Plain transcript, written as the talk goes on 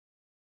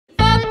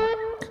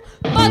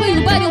Jazz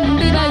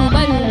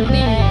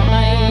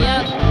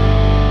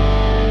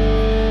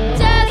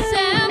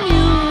and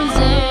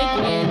music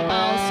with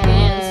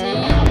Oskie and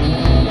CD.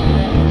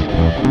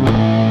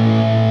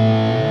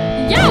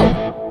 Yo!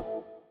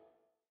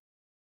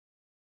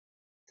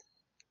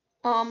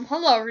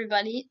 Hello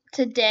everybody.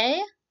 Today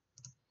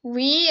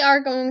we are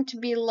going to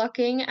be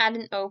looking at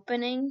an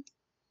opening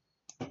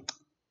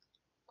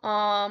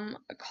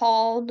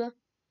called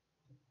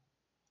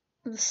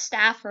the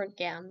Stafford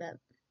Gambit.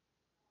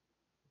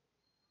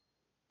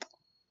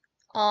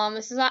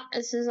 This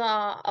is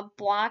a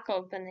black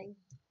opening.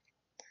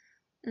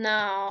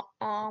 Now,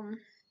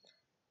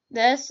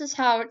 this is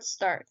how it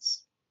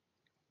starts.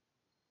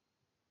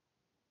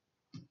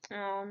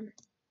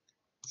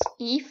 It's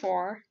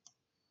E4,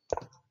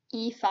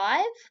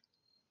 E5,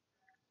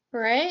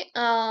 right?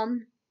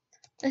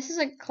 This is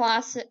a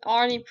classic,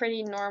 already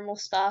pretty normal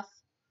stuff.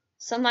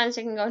 Sometimes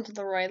it can go into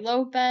the Roy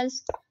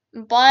Lopez,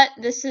 but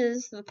this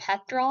is the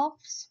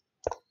Petrovs.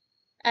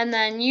 And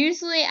then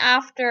usually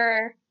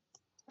after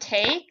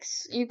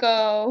takes, you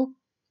go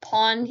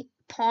pawn to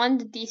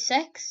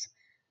d6,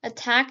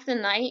 attack the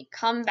knight,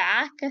 come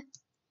back,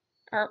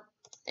 or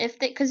if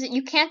they, because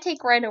you can't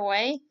take right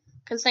away,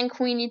 because then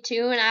queen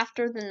e2, and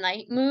after the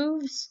knight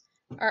moves,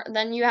 or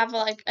then you have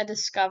like a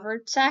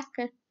discovered sec,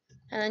 and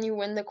then you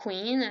win the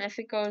queen, and if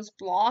it goes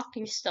block,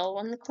 you still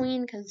win the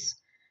queen because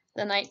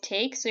the knight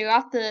takes. So you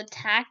have to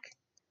attack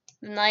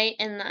the knight,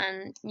 and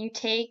then you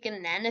take,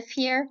 and then if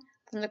here,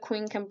 then the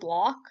queen can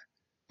block,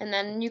 and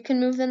then you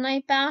can move the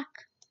knight back.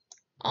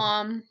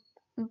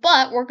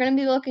 But we're going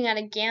to be looking at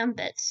a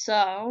gambit,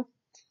 so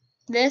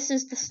this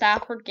is the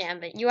Stafford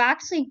Gambit. You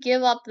actually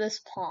give up this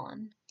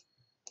pawn,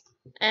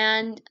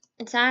 and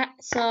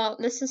so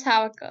this is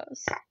how it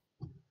goes.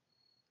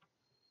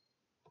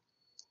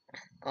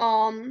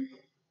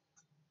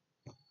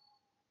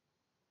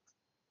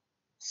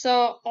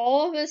 So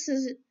all of this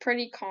is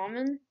pretty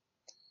common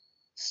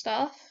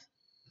stuff.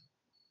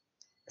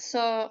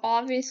 So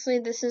obviously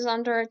this is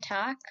under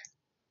attack.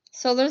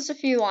 So there's a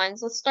few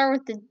lines. Let's start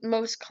with the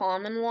most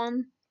common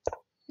one,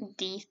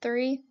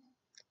 D3.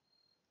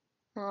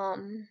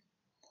 And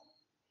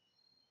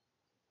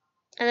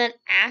then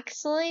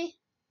actually,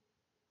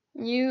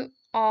 you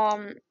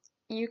can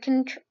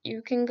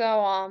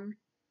go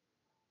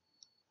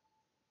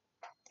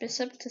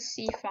bishop to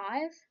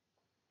C5,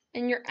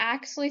 and you're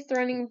actually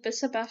threatening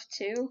bishop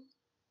F2,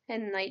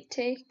 and knight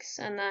takes,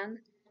 and then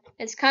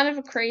it's kind of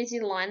a crazy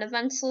line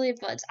eventually,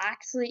 but it's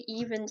actually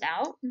evens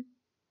out.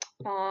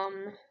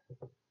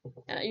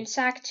 You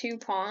sack 2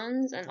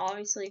 pawns, and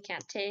obviously you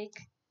can't take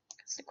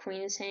because the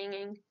queen is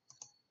hanging.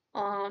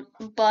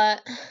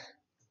 But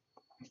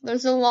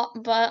there's a lot.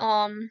 But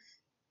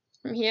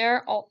from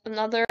here,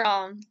 another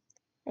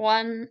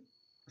one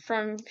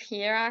from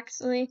here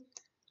actually,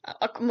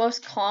 a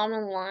most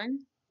common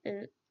line,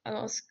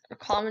 a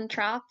common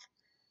trap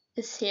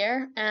is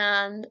here,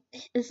 and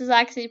this is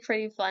actually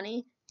pretty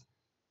funny.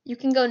 You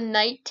can go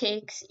knight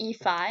takes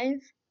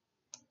e5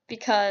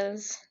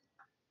 because.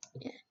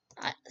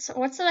 So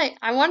what's it?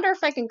 I wonder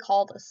if I can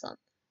call this something.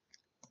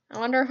 I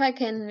wonder if I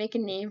can make a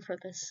name for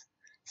this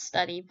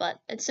study, but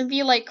it should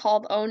be like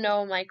called "Oh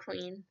No, My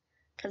Queen,"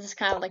 because it's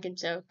kind of like a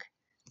joke.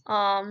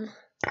 And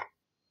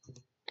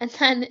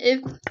then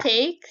if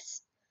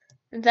takes,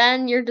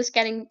 then you're just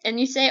getting, and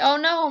you say, "Oh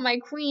no, my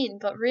queen,"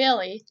 but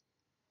really,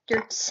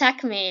 you're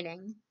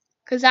checkmating,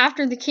 because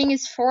after the king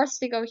is forced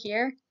to go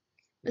here,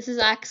 this is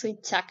actually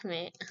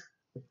checkmate.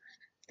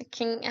 The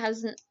king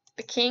has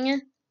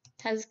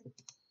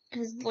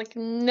like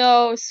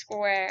no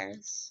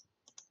squares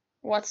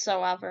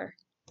whatsoever.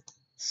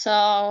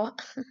 So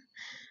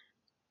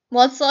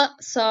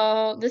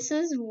so this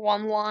is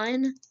one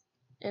line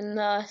in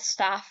the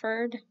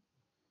Stafford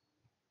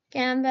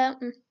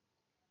Gambit.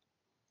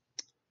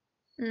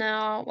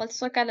 Now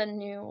let's look at a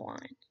new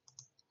line.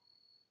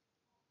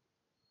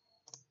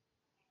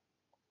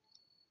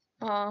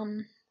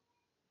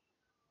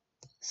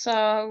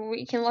 So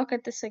we can look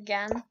at this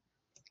again.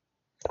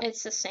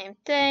 It's the same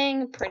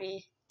thing,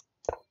 pretty.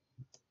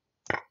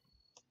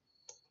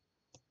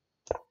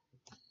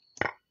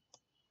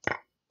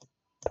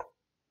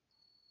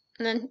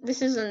 And then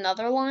this is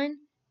another line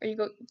where you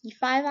go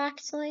e5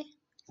 actually.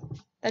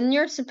 Then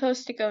you're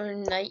supposed to go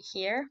knight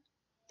here.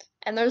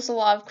 And there's a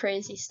lot of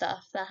crazy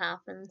stuff that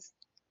happens.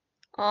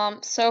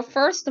 So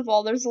first of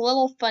all, there's a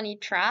little funny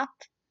trap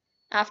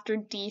after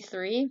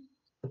d3.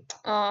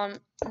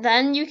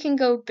 Then you can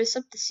go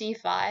bishop to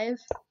c5.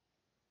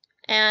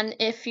 And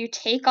if you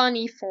take on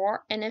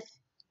e4, and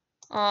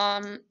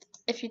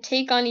if you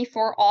take on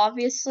e4,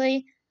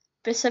 obviously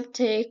bishop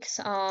takes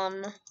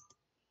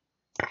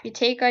if you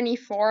take on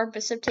e4,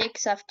 bishop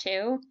takes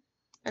f2,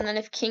 and then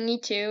if king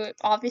e2,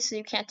 obviously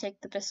you can't take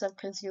the bishop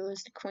because you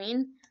lose the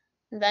queen.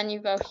 And then you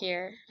go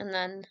here, and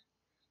then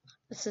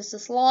this is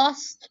just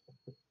lost.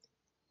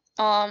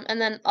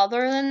 And then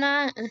other than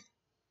that,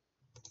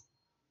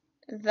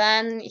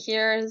 then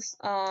here's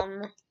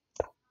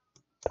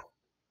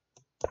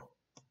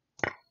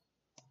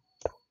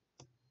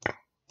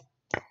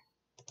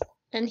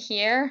and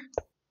here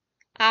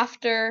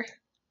after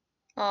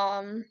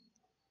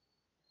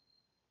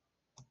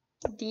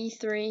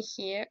d3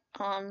 here,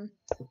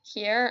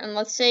 here, and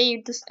let's say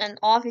you just, and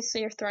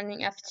obviously you're threatening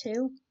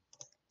f2.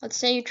 Let's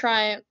say you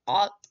try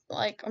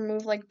like a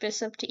move like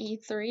bishop to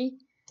e3,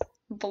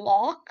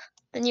 block,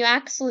 then you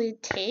actually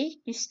take.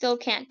 You still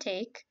can't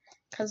take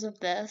because of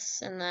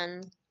this, and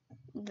then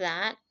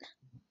that.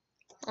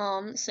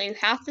 So you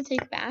have to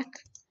take back,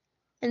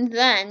 and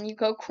then you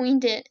go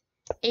queen to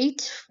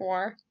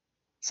h4,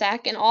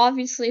 check, and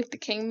obviously if the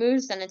king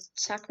moves, then it's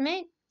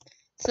checkmate.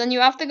 So then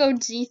you have to go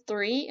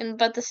g3,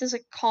 but this is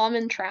a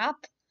common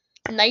trap.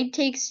 Knight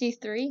takes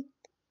c3,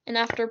 and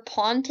after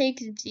pawn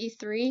takes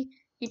g3,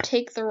 you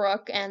take the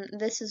rook, and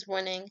this is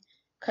winning,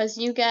 because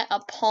you get a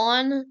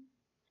pawn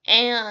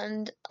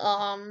and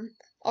a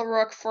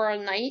rook for a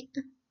knight.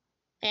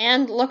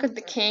 And look at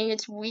the king,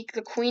 it's weak,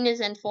 the queen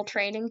is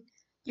infiltrating.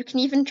 You can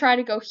even try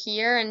to go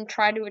here and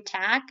try to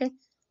attack,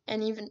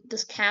 and even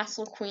this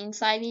castle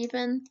queenside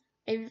even.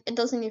 It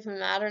doesn't even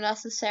matter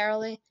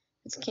necessarily.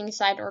 It's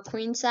kingside or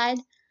queenside.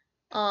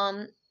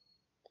 But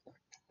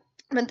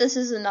this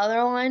is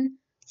another line.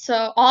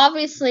 So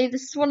obviously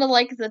this is one of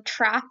like the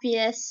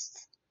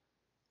trappiest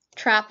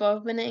trap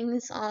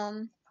openings.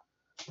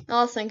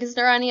 Let's think, is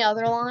there any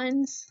other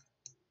lines?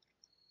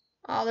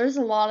 Oh, there's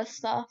a lot of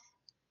stuff.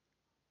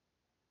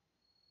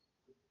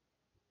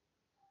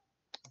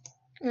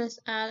 Let's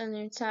add a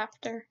new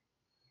chapter.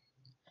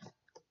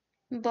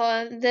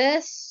 But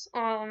this,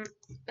 I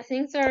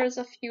think there's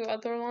a few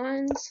other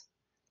lines.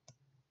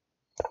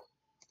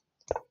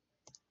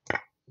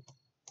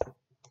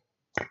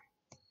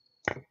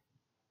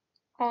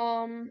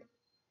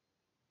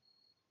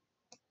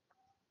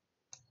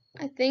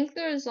 I think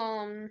there's,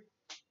 oh,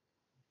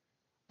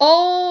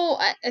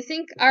 I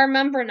think I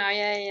remember now,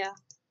 yeah.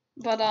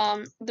 But,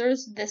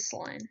 there's this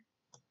line.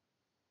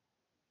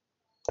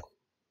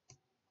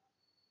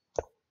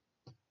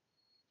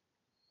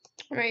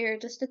 Right here,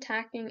 just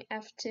attacking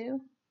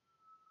f2.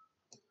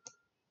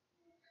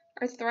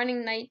 Or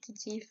threatening knight to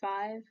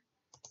g5.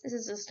 This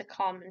is just a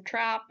common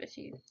trap if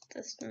you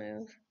just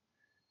move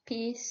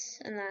piece,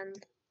 and then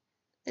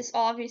this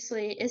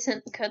obviously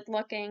isn't good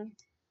looking.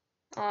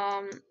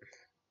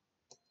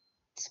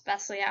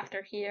 Especially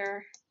after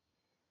here.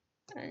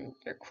 And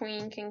your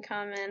queen can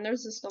come in.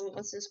 There's just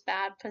this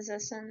bad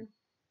position.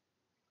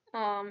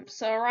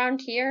 So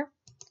around here,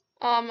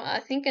 I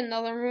think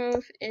another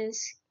move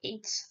is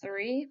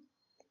h3.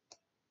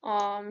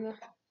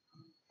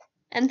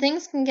 And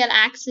things can get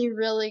actually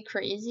really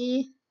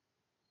crazy.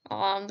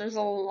 There's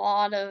a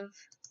lot of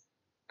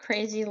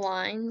crazy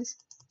lines,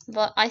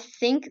 but I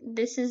think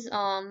this is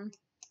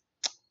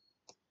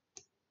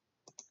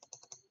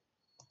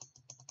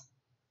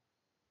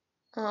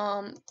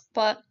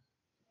but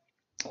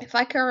if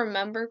I can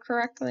remember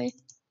correctly,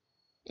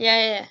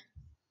 yeah.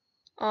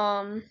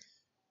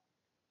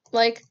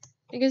 Like,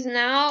 because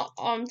now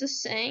I'm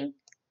just saying,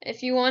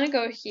 if you want to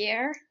go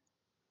here,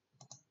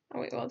 oh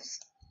wait, whoops,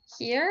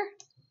 here,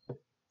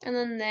 and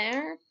then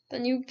there,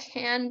 then you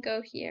can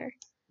go here,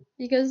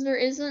 because there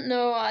isn't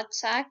no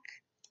check,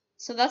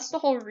 so that's the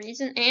whole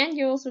reason, and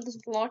you're also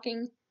just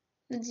blocking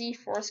the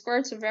g4 square.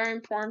 It's a very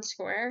important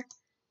square,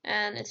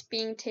 and it's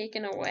being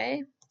taken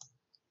away,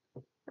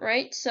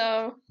 right?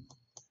 So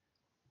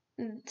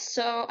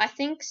I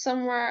think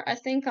somewhere,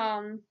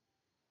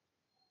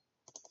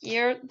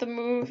 here the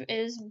move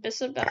is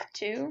bishop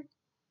f2.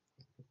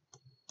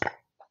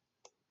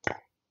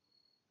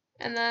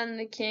 And then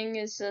the king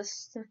is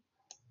just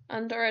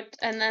under it.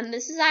 And then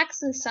this is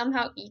actually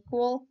somehow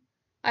equal.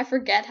 I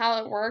forget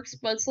how it works,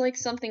 but it's like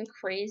something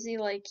crazy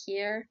like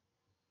here.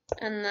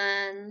 And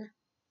then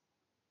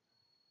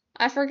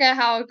I forget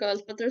how it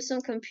goes, but there's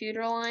some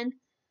computer line.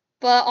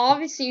 But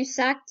obviously you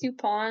sack 2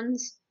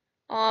 pawns.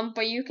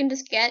 But you can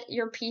just get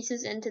your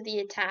pieces into the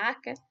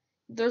attack.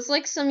 There's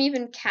like some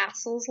even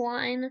castles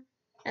line.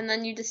 And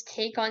then you just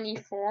take on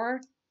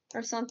e4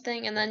 or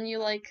something. And then you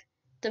like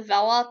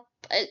develop.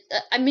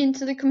 I mean,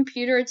 to the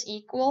computer it's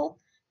equal.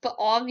 But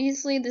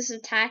obviously this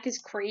attack is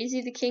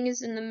crazy. The king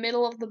is in the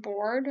middle of the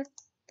board.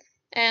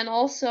 And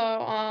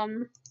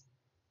also,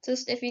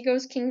 just if he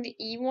goes king to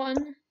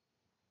e1,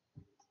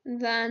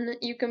 then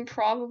you can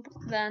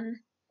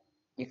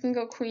you can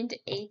go queen to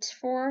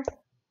h4.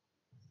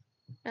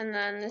 And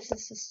then this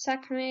is his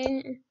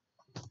checkmate.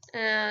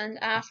 And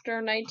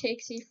after knight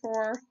takes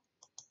e4,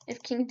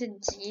 if king to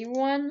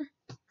g1,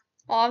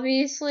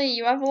 obviously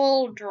you have a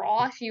little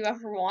draw if you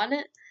ever want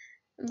it.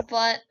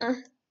 But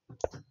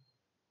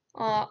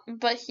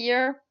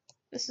here,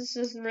 this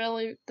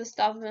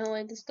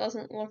definitely just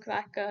doesn't look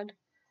that good.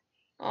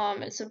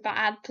 It's a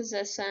bad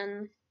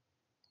position.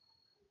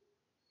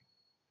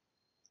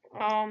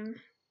 Not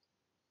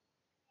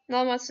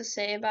much to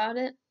say about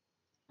it.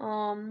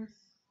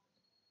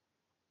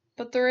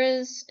 But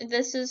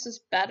this is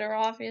just better,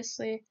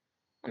 obviously.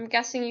 I'm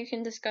guessing you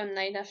can just go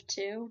knight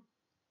f2.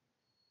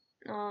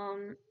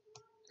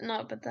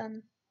 No, but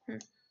then,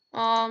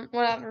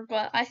 whatever,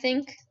 but I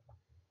think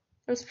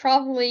there's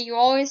probably, you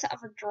always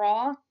have a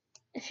draw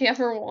if you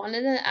ever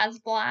wanted it as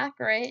black,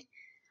 right?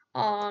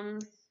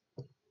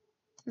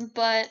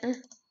 but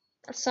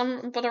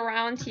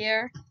around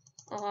here,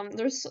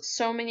 there's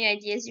so many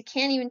ideas. You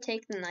can't even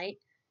take the knight.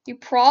 You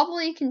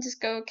probably can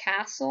just go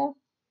castle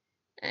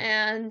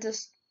and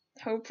just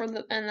hope for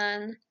and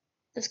then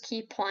just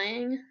keep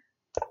playing.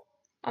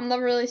 I'm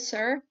not really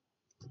sure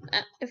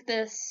if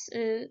this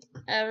is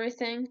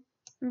everything,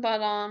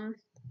 but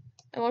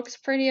it looks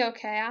pretty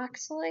okay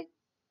actually.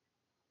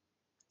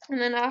 And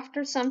then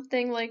after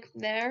something like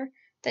there,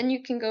 then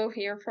you can go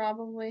here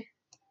probably,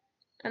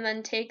 and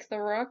then take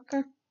the rook,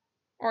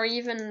 or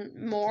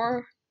even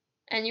more,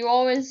 and you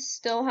always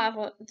still have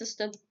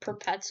just a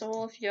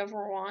perpetual if you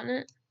ever want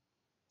it.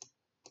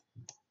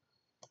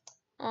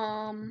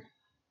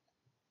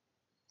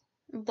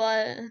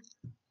 But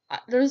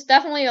there's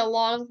definitely a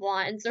lot of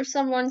lines. There's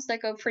some ones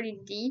that go pretty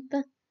deep.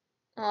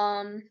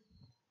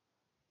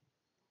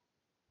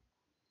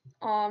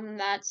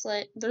 That's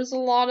like, there's a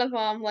lot of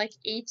like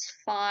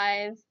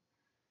h5,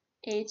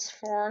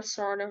 h4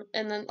 sort of,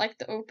 and then like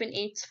the open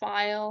h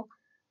file,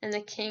 and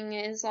the king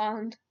is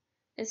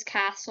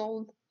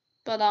castled.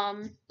 But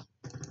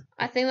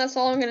I think that's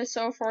all I'm gonna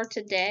show for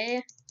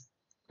today.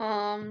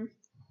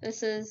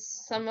 This is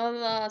some of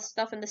the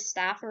stuff in the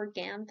Stafford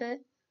Gambit.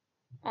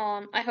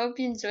 I hope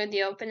you enjoyed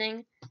the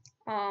opening.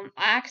 I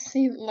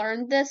actually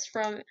learned this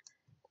from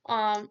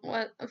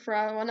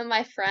one of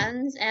my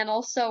friends, and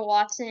also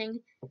watching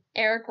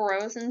Eric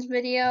Rosen's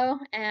video,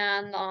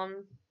 and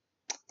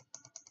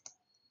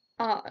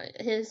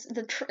it's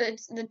the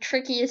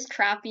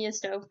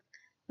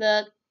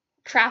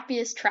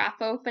trappiest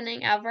trap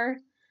opening ever.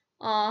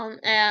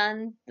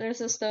 And there's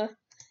just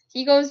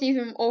he goes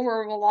even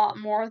over a lot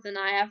more than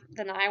I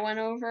went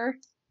over.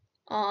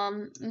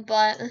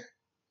 But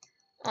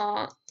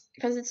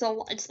because it's a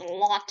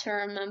lot to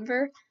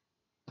remember.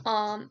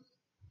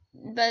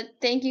 But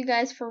thank you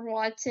guys for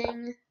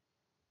watching.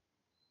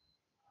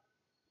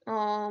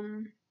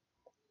 And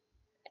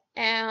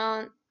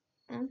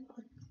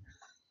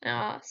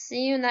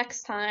see you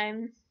next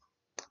time.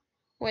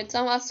 Wait,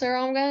 I'm not sure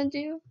what I'm gonna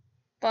do,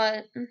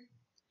 but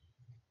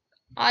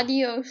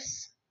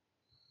adios.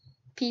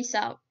 Peace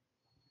out.